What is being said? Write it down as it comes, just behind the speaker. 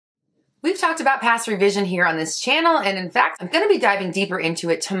We've talked about past revision here on this channel, and in fact, I'm going to be diving deeper into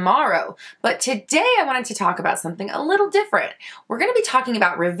it tomorrow. But today I wanted to talk about something a little different. We're going to be talking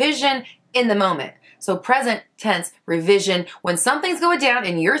about revision in the moment. So present tense revision, when something's going down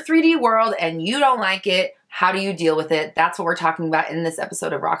in your 3D world and you don't like it, how do you deal with it? That's what we're talking about in this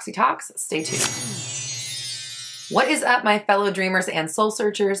episode of Roxy Talks. Stay tuned. What is up, my fellow dreamers and soul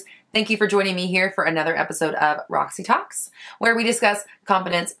searchers? Thank you for joining me here for another episode of Roxy Talks, where we discuss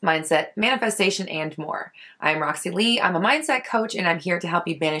confidence, mindset, manifestation, and more. I'm Roxy Lee. I'm a mindset coach, and I'm here to help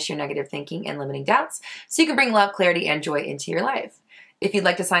you banish your negative thinking and limiting doubts so you can bring love, clarity, and joy into your life. If you'd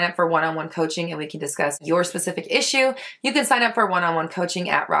like to sign up for one-on-one coaching and we can discuss your specific issue, you can sign up for one-on-one coaching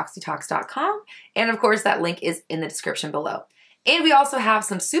at roxytalks.com. And of course, that link is in the description below. And we also have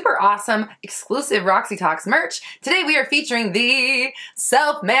some super awesome exclusive Roxy Talks merch. Today we are featuring the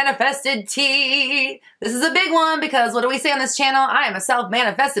self-manifested tee. This is a big one because what do we say on this channel? I am a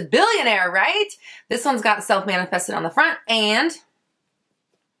self-manifested billionaire, right? This one's got self-manifested on the front and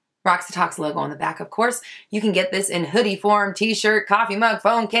Roxy Talks logo on the back, of course. You can get this in hoodie form, t-shirt, coffee mug,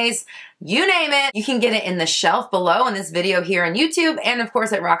 phone case, you name it. You can get it in the shelf below in this video here on YouTube and of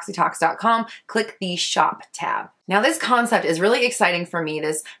course at roxytalks.com. Click the shop tab. Now this concept is really exciting for me,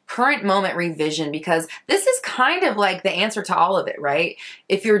 this current moment revision, because this is kind of like the answer to all of it, right?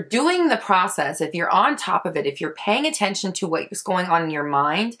 If you're doing the process, if you're on top of it, if you're paying attention to what's going on in your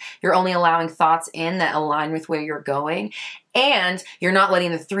mind, you're only allowing thoughts in that align with where you're going, and you're not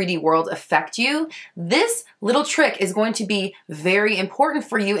letting the 3D world affect you, this little trick is going to be very important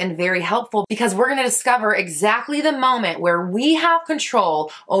for you and very helpful because we're going to discover exactly the moment where we have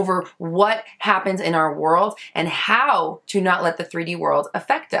control over what happens in our world and how to not let the 3D world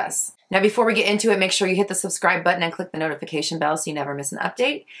affect us. Now, before we get into it, make sure you hit the subscribe button and click the notification bell so you never miss an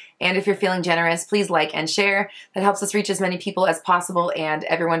update. And if you're feeling generous, please like and share. That helps us reach as many people as possible, and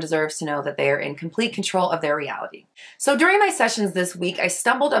everyone deserves to know that they are in complete control of their reality. So during my sessions this week, I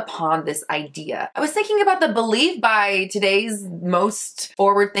stumbled upon this idea. I was thinking about the belief by today's most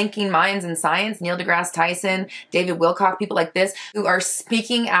forward-thinking minds in science, Neil deGrasse Tyson, David Wilcock, people like this, who are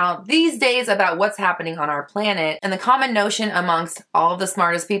speaking out these days about what's happening on our planet. And the common notion amongst all of the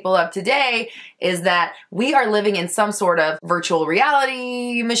smartest people of today is that we are living in some sort of virtual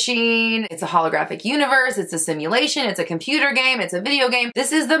reality machine. It's a holographic universe. It's a simulation. It's a computer game. It's a video game.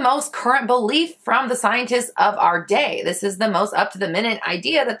 This is the most current belief from the scientists of our day. This is the most up-to-the-minute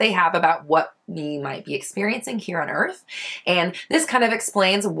idea that they have about what we might be experiencing here on Earth. And this kind of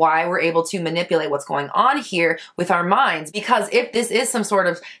explains why we're able to manipulate what's going on here with our minds. Because if this is some sort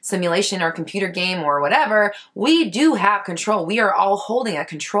of simulation or computer game or whatever, we do have control. We are all holding a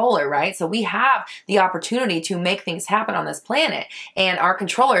controller, right? So we have the opportunity to make things happen on this planet. And our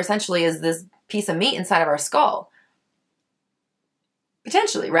controller essentially is this piece of meat inside of our skull.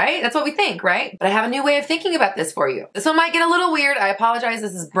 Potentially, right? That's what we think, right? But I have a new way of thinking about this for you. This one might get a little weird. I apologize.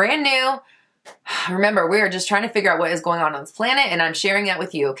 This is brand new. Remember, we are just trying to figure out what is going on this planet, and I'm sharing that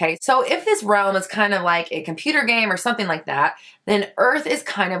with you, okay? So if this realm is kind of like a computer game or something like that, then Earth is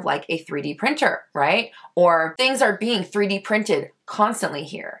kind of like a 3D printer, right? Or things are being 3D printed constantly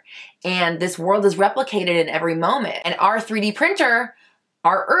here. And this world is replicated in every moment. And our 3D printer,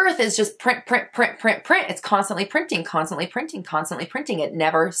 our Earth, is just print, print, print, print, print. It's constantly printing, constantly printing, constantly printing. It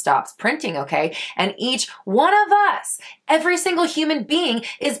never stops printing, okay? And each one of us, every single human being,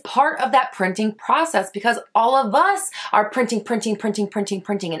 is part of that printing process because all of us are printing, printing, printing, printing,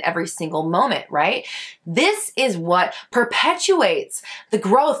 printing in every single moment, right? This is what perpetuates the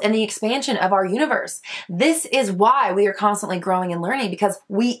growth and the expansion of our universe. This is why we are constantly growing and learning, because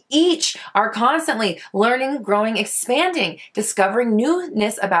we each are constantly learning, growing, expanding, discovering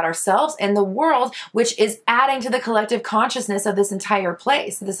newness about ourselves and the world, which is adding to the collective consciousness of this entire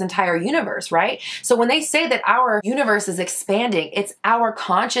place, this entire universe, right? So when they say that our universe is expanding, it's our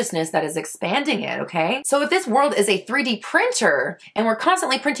consciousness that is expanding it, okay? So if this world is a 3D printer and we're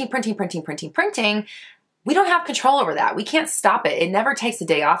constantly printing, printing, printing, printing, printing, we don't have control over that. We can't stop it. It never takes a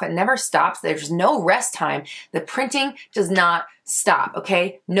day off. It never stops. There's no rest time. The printing does not stop,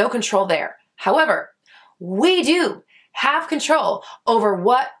 okay? No control there. However, we do have control over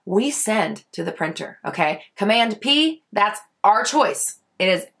what we send to the printer, okay? Command P, that's our choice. It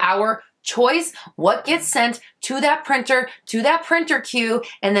is our choice what gets sent to that printer queue,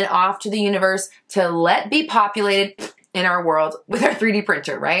 and then off to the universe to let be populated in our world with our 3D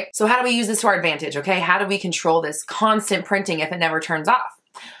printer, right? So how do we use this to our advantage, okay? How do we control this constant printing if it never turns off?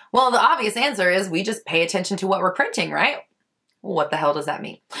 Well, the obvious answer is we just pay attention to what we're printing, right? What the hell does that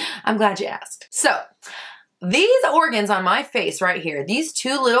mean? I'm glad you asked. So, these organs on my face right here, these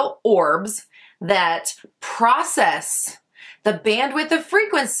two little orbs that process the bandwidth of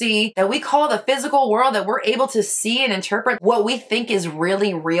frequency that we call the physical world, that we're able to see and interpret what we think is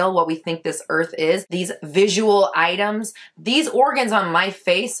really real, what we think this earth is, these visual items, these organs on my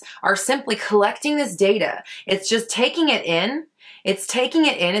face are simply collecting this data. It's just taking it in. It's taking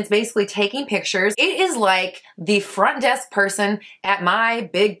it in. It's basically taking pictures. It is like the front desk person at my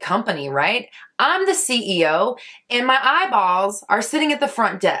big company, right? I'm the CEO and my eyeballs are sitting at the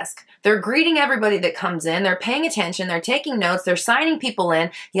front desk. They're greeting everybody that comes in. They're paying attention. They're taking notes. They're signing people in,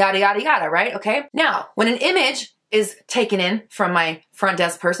 yada, yada, yada, right? Okay. Now, when an image is taken in from my front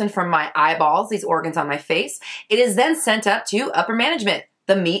desk person, from my eyeballs, these organs on my face, it is then sent up to upper management,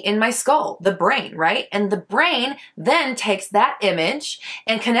 the meat in my skull, the brain, right? And the brain then takes that image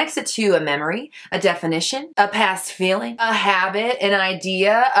and connects it to a memory, a definition, a past feeling, a habit, an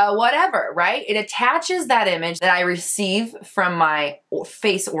idea, whatever, right? It attaches that image that I receive from my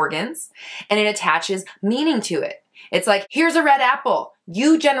face organs, and it attaches meaning to it. It's like, here's a red apple.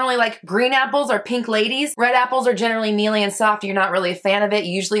 You generally like green apples or pink ladies. Red apples are generally mealy and soft. You're not really a fan of it.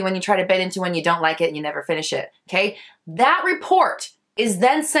 Usually when you try to bite into one, you don't like it and you never finish it, okay? That report is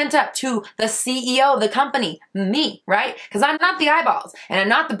then sent up to the CEO of the company, me, right? Because I'm not the eyeballs and I'm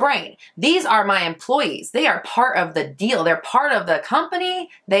not the brain. These are my employees. They are part of the deal. They're part of the company.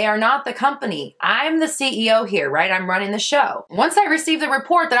 They are not the company. I'm the CEO here, right? I'm running the show. Once I receive the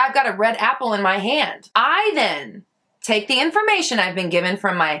report that I've got a red apple in my hand, I then take the information I've been given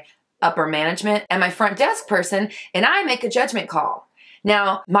from my upper management and my front desk person, and I make a judgment call.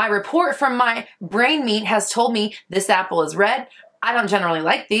 Now, my report from my brain meat has told me this apple is red. I don't generally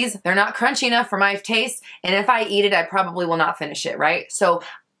like these. They're not crunchy enough for my taste. And if I eat it, I probably will not finish it, right? So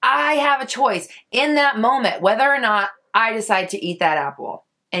I have a choice in that moment, whether or not I decide to eat that apple.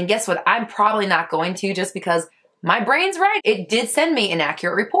 And guess what? I'm probably not going to, just because my brain's right. It did send me an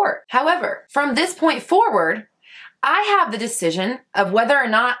accurate report. However, from this point forward, I have the decision of whether or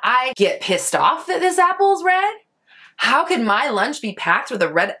not I get pissed off that this apple is red. How could my lunch be packed with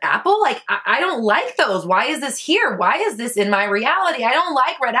a red apple? Like, I don't like those. Why is this here? Why is this in my reality? I don't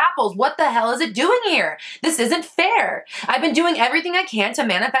like red apples. What the hell is it doing here? This isn't fair. I've been doing everything I can to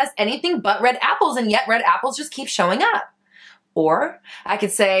manifest anything but red apples, and yet red apples just keep showing up. Or I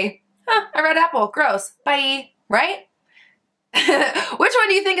could say, a red apple, gross, bye, right? Which one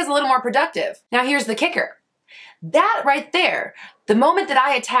do you think is a little more productive? Now here's the kicker. That right there, the moment that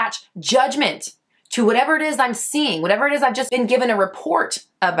I attach judgment to whatever it is I'm seeing, whatever it is I've just been given a report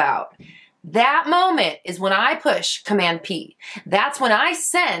about, that moment is when I push Command P. That's when I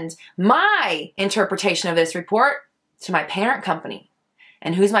send my interpretation of this report to my parent company.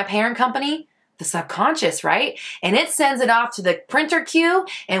 And who's my parent company? The subconscious, right? And it sends it off to the printer queue,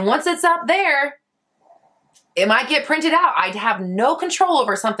 and once it's up there, it might get printed out. I have no control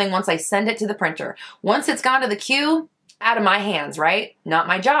over something once I send it to the printer. Once it's gone to the queue, out of my hands, right? Not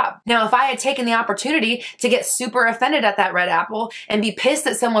my job. Now, if I had taken the opportunity to get super offended at that red apple and be pissed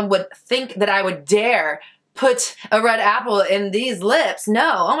that someone would think that I would dare put a red apple in these lips,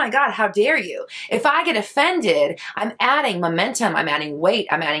 no, oh my God, how dare you? If I get offended, I'm adding momentum, I'm adding weight,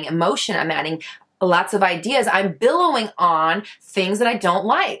 I'm adding emotion, I'm adding lots of ideas. I'm billowing on things that I don't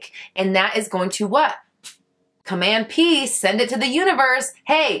like. And that is going to what? Command P, send it to the universe.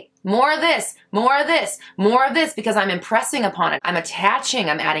 Hey, more of this, more of this, more of this, because I'm impressing upon it. I'm attaching,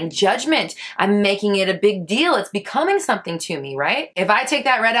 I'm adding judgment. I'm making it a big deal. It's becoming something to me, right? If I take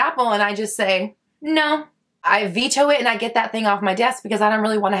that red apple and I just say, no, I veto it and I get that thing off my desk because I don't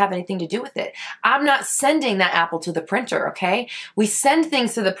really want to have anything to do with it. I'm not sending that apple to the printer, okay? We send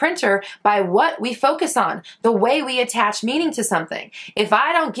things to the printer by what we focus on, the way we attach meaning to something. If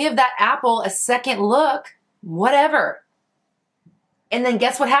I don't give that apple a second look, whatever. And then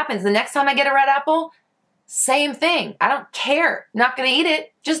guess what happens? The next time I get a red apple, same thing. I don't care. Not going to eat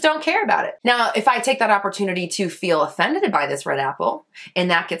it. Just don't care about it. Now, if I take that opportunity to feel offended by this red apple and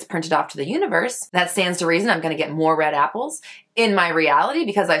that gets printed off to the universe, that stands to reason I'm going to get more red apples in my reality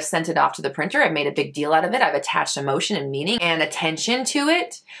because I've sent it off to the printer. I've made a big deal out of it. I've attached emotion and meaning and attention to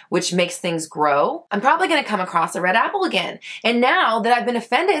it, which makes things grow. I'm probably going to come across a red apple again. And now that I've been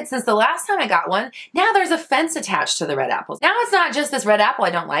offended since the last time I got one, now there's offense attached to the red apples. Now it's not just this red apple I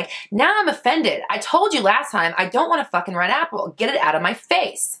don't like. Now I'm offended. I told you last time I don't want a fucking red apple. Get it out of my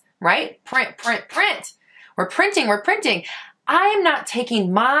face, right? Print, print, print. We're printing, we're printing. I'm not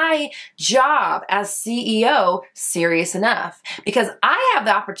taking my job as CEO serious enough because I have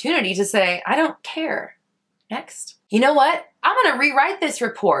the opportunity to say, I don't care. Next. You know what? I'm going to rewrite this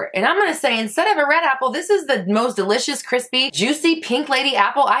report and I'm going to say, instead of a red apple, this is the most delicious, crispy, juicy, pink lady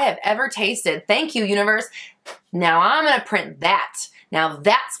apple I have ever tasted. Thank you, universe. Now I'm going to print that. Now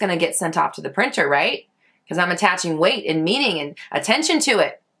that's going to get sent off to the printer, right? because I'm attaching weight and meaning and attention to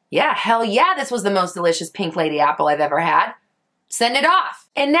it. Yeah, hell yeah, this was the most delicious pink lady apple I've ever had. Send it off.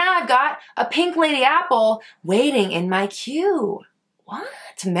 And now I've got a pink lady apple waiting in my queue. What?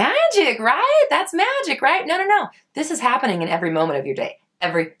 Magic, right? That's magic, right? No, no, no. This is happening in every moment of your day.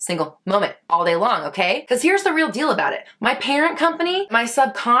 Every single moment, all day long, okay? Because here's the real deal about it. My parent company, my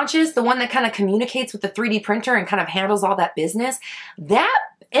subconscious, the one that kind of communicates with the 3D printer and kind of handles all that business, that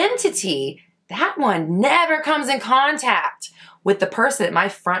entity, that one never comes in contact with the person at my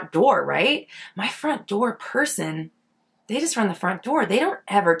front door, right? My front door person, they just run the front door. They don't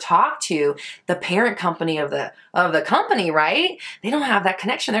ever talk to the parent company of the company, right? They don't have that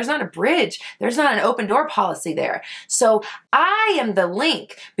connection. There's not a bridge. There's not an open door policy there. So I am the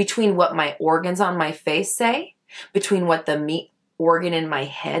link between what my organs on my face say, between what the meat organ in my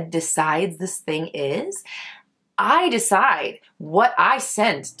head decides this thing is. I decide what I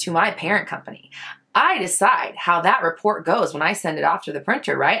send to my parent company. I decide how that report goes when I send it off to the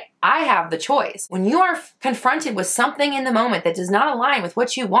printer, right? I have the choice. When you are confronted with something in the moment that does not align with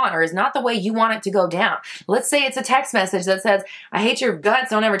what you want or is not the way you want it to go down, let's say it's a text message that says, I hate your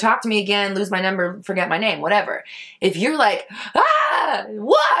guts, don't ever talk to me again, lose my number, forget my name, whatever. If you're like, what,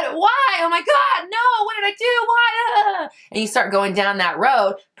 why, oh my God, no, what did I do, why, and you start going down that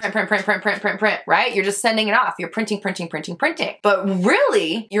road, print, right? You're just sending it off. You're printing. But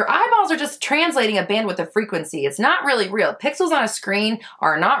really, your eyeballs are just translating a bandwidth of frequency. It's not really real. Pixels on a screen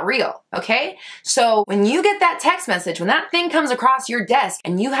are not real, okay? So when you get that text message, when that thing comes across your desk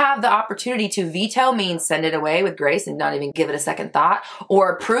and you have the opportunity to veto, means send it away with grace and not even give it a second thought, or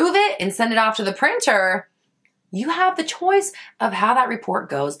approve it and send it off to the printer, you have the choice of how that report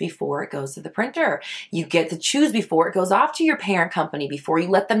goes before it goes to the printer. You get to choose before it goes off to your parent company, before you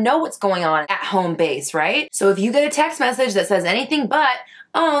let them know what's going on at home base, right? So if you get a text message that says anything but,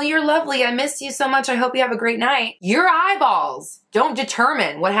 oh, you're lovely, I missed you so much, I hope you have a great night, your eyeballs don't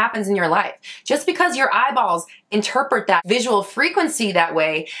determine what happens in your life. Just because your eyeballs interpret that visual frequency that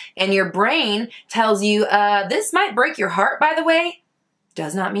way and your brain tells you, this might break your heart, by the way,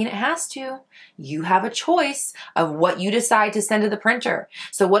 does not mean it has to. You have a choice of what you decide to send to the printer.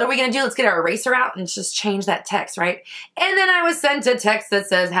 So what are we gonna do? Let's get our eraser out and just change that text, right? And then I was sent a text that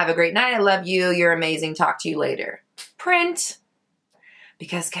says, have a great night, I love you, you're amazing, talk to you later. Print.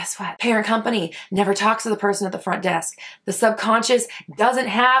 Because guess what? Parent company never talks to the person at the front desk. The subconscious doesn't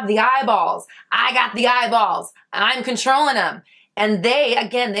have the eyeballs. I got the eyeballs. I'm controlling them. And they,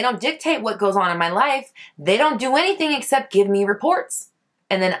 again, they don't dictate what goes on in my life. They don't do anything except give me reports.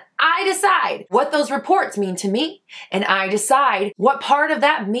 And then I decide what those reports mean to me, and I decide what part of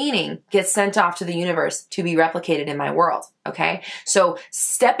that meaning gets sent off to the universe to be replicated in my world, okay? So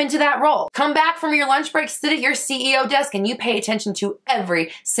step into that role. Come back from your lunch break, sit at your CEO desk, and you pay attention to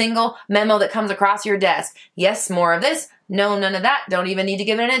every single memo that comes across your desk. Yes, more of this. No, none of that. Don't even need to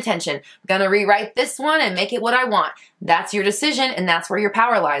give it an attention. I'm gonna rewrite this one and make it what I want. That's your decision, and that's where your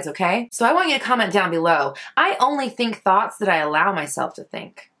power lies, okay? So I want you to comment down below. I only think thoughts that I allow myself to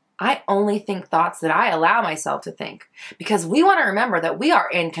think. I only think thoughts that I allow myself to think. Because we want to remember that we are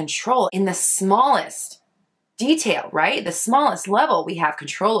in control in the smallest detail, right? The smallest level we have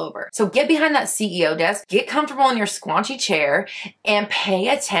control over. So get behind that CEO desk, get comfortable in your squanchy chair, and pay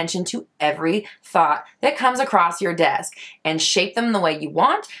attention to every thought that comes across your desk and shape them the way you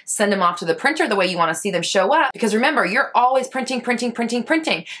want, send them off to the printer the way you want to see them show up. Because remember, you're always printing.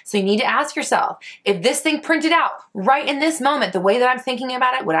 So you need to ask yourself, if this thing printed out right in this moment, the way that I'm thinking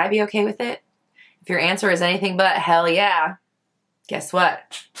about it, would I be okay with it? If your answer is anything but hell yeah, guess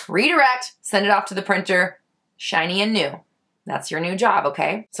what? Redirect, send it off to the printer, shiny and new. That's your new job,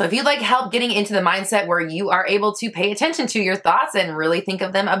 okay? So if you'd like help getting into the mindset where you are able to pay attention to your thoughts and really think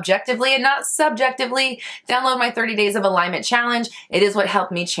of them objectively and not subjectively, download my 30 Days of Alignment Challenge. It is what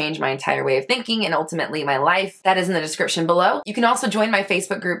helped me change my entire way of thinking and ultimately my life. That is in the description below. You can also join my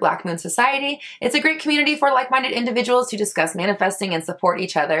Facebook group, Black Moon Society. It's a great community for like-minded individuals to discuss manifesting and support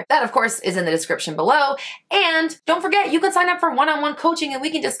each other. That, of course, is in the description below. And don't forget, you can sign up for one-on-one coaching and we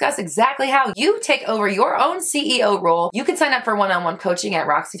can discuss exactly how you take over your own CEO role. You can sign up for one-on-one coaching at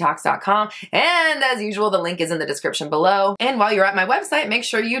roxytalks.com. And as usual, the link is in the description below. And while you're at my website, make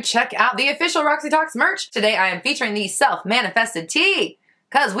sure you check out the official Roxy Talks merch. Today, I am featuring the Self-Manifested Tee.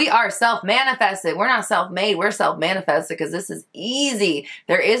 Because we are self-manifested. We're not self-made. We're self-manifested because this is easy.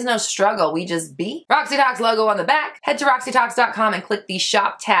 There is no struggle. We just be. Roxy Talks logo on the back. Head to roxytalks.com and click the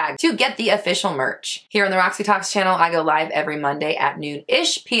shop tag to get the official merch. Here on the Roxy Talks channel, I go live every Monday at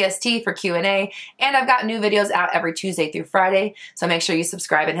noon-ish PST for Q&A. And I've got new videos out every Tuesday through Friday. So make sure you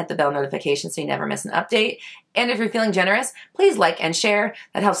subscribe and hit the bell notification so you never miss an update. And if you're feeling generous, please like and share.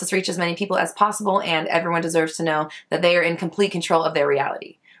 That helps us reach as many people as possible, and everyone deserves to know that they are in complete control of their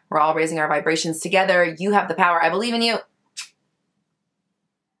reality. We're all raising our vibrations together. You have the power. I believe in you.